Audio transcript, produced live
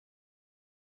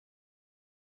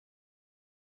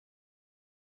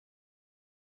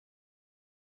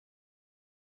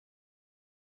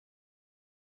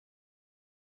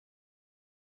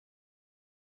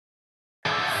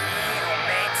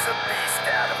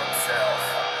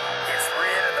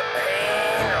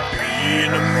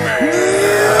Sing it,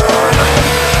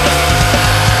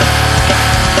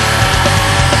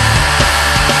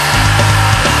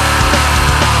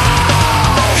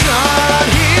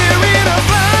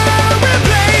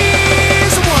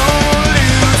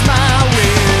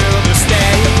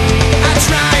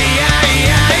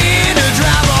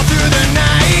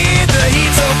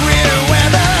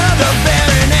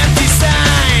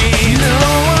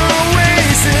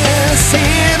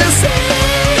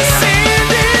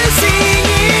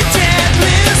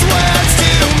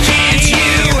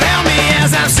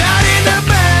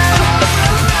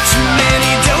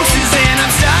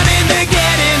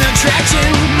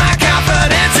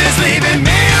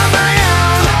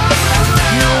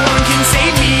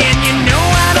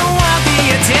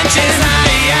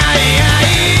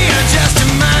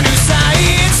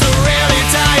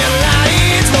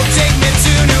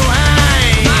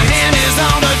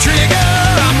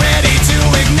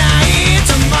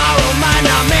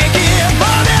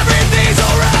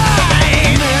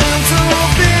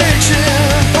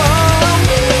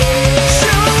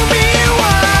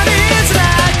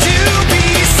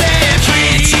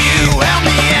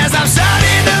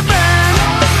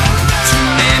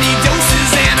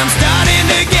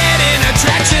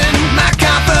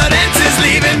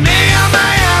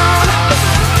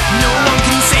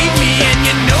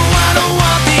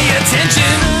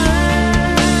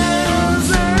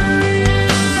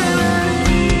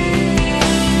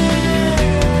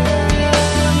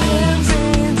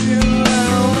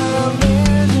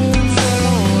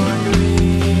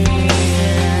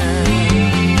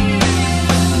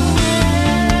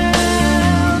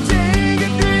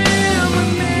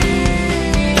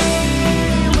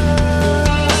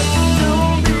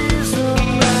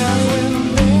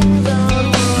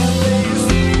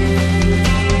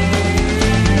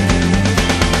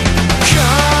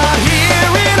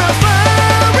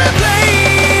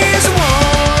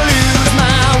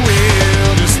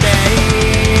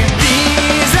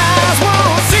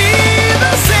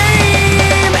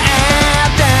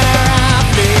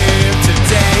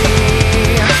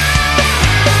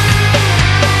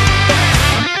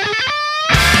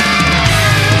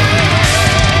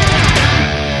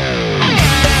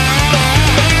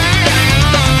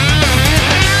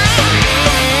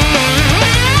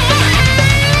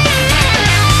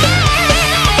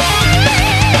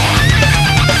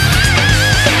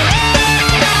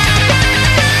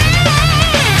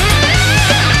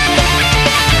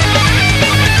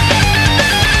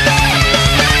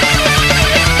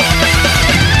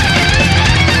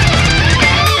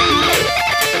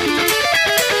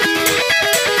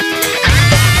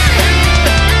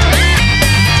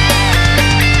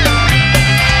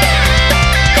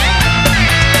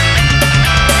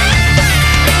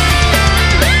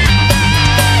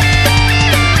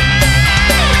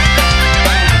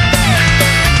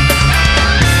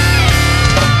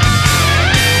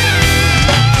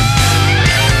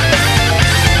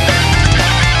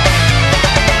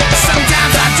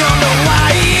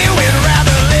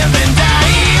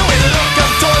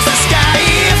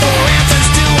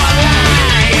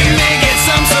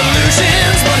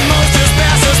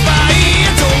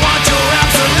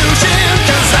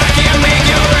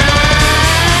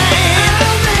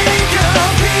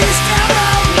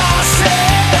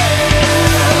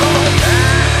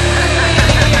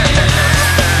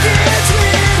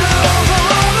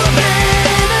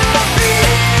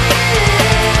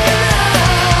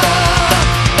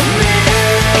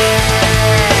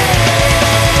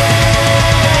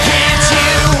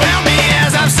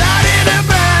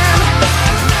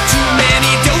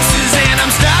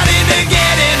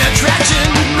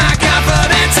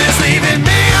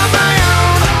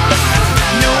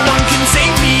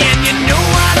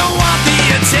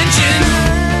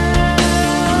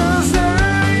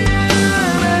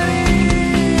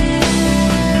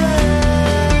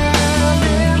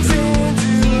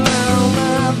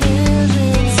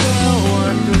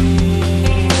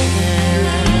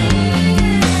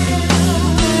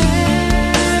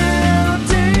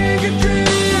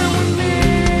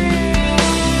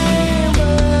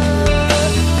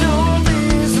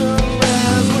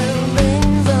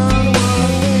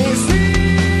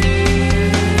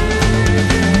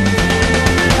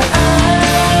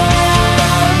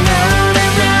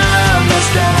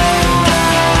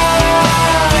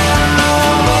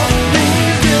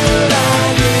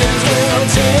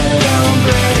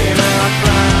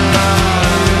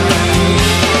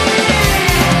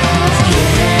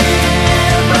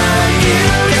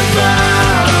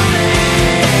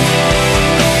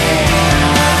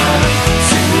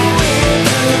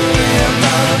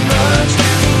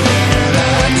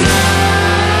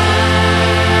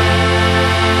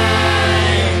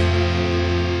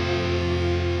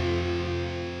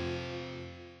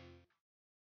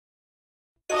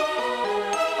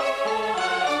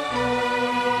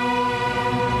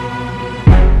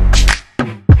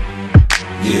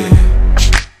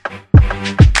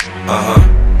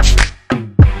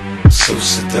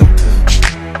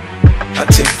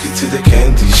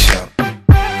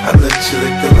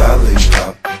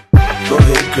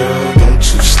 ahead, girl, don't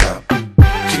you stop.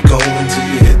 Keep going till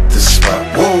you hit the spot.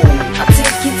 Whoa. I'll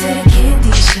take you to the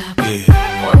candy shop. Yeah.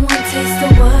 One taste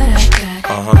of what I got.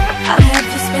 I'll have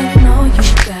you spending all you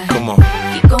got. Come on.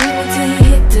 Keep going till you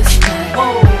hit the spot.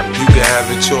 Whoa. You can have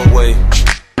it your way.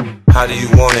 How do you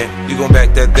want it? You gon'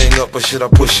 back that thing up or should I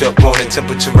push up on it?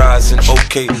 Temperature rising,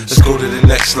 okay, let's go to the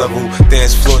next level.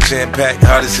 Dance floor jam-packed,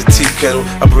 hot as a tea kettle.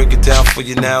 I break it down for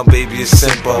you now, baby, it's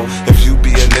simple. If you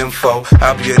be an info,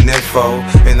 I'll be an info.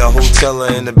 In the hotel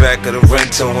or in the back of the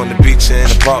rental, on the beach or in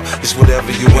the park, it's whatever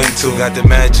you into. Got the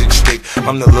magic stick,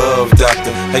 I'm the love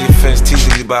doctor. How your fans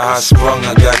teasing you about how I sprung,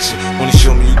 I got you. Wanna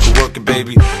show me you can work it,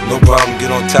 baby? No problem,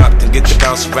 get on top, then get to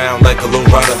bounce around like a low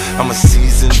rider. I'm a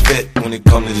seasoned vet when it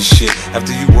comes to this shit.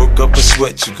 After you work up a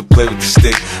sweat, you can play with the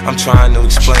stick. I'm trying to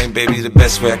explain, baby, the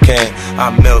best way I can.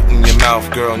 I melt in your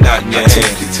mouth, girl, not in your hand. I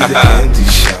take you to the candy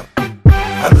shop.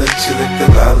 I let you lick the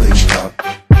lollipop.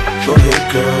 Go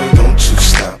ahead, girl, don't you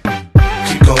stop.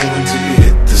 Keep going till you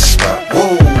hit the spot.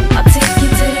 Whoa. I'll take you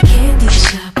to the candy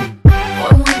shop.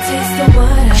 One taste of what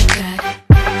I got.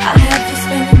 I'll have you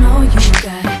spending all you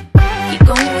got. Keep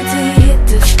going till you hit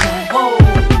the spot. Whoa.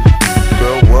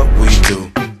 Girl, what we do,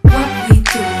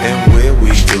 and where we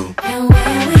do,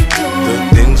 the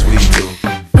things we do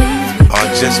are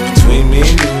just between me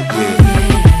and you,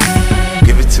 yeah.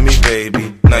 Give it to me,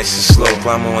 baby, nice and slow.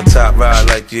 Climb on top, ride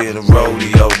like you're in a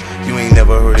rodeo. You ain't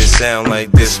never heard it sound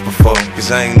like this before,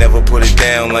 cause I ain't never put it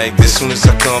down like this. Soon as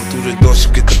I come through the door, she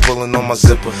get the pulling on my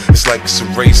zipper. It's like it's a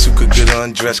race, who could get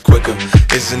undressed quicker.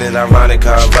 Isn't it ironic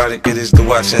how erotic it is to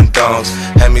watch in thongs?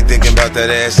 Had me thinking about that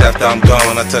ass after I'm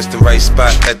gone. I touch the right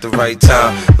spot at the right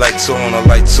time. Lights on, or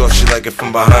lights off, she like it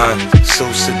from behind. So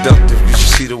seductive, you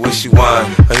should see the way she whine.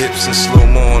 Her hips in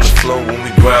slow-mo on the floor when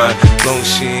we grind. Long as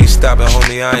she ain't stopping,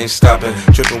 homie, I ain't stopping.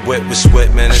 Dripping wet with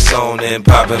sweat, man, it's on and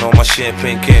popping on my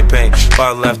champagne campaign.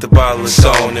 Bottle after bottle is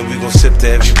on, and we gon' sip to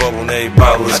every bubble and every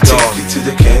bottle is gone. I take you to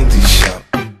the candy shop.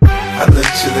 I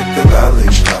let you lick the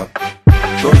lollipop.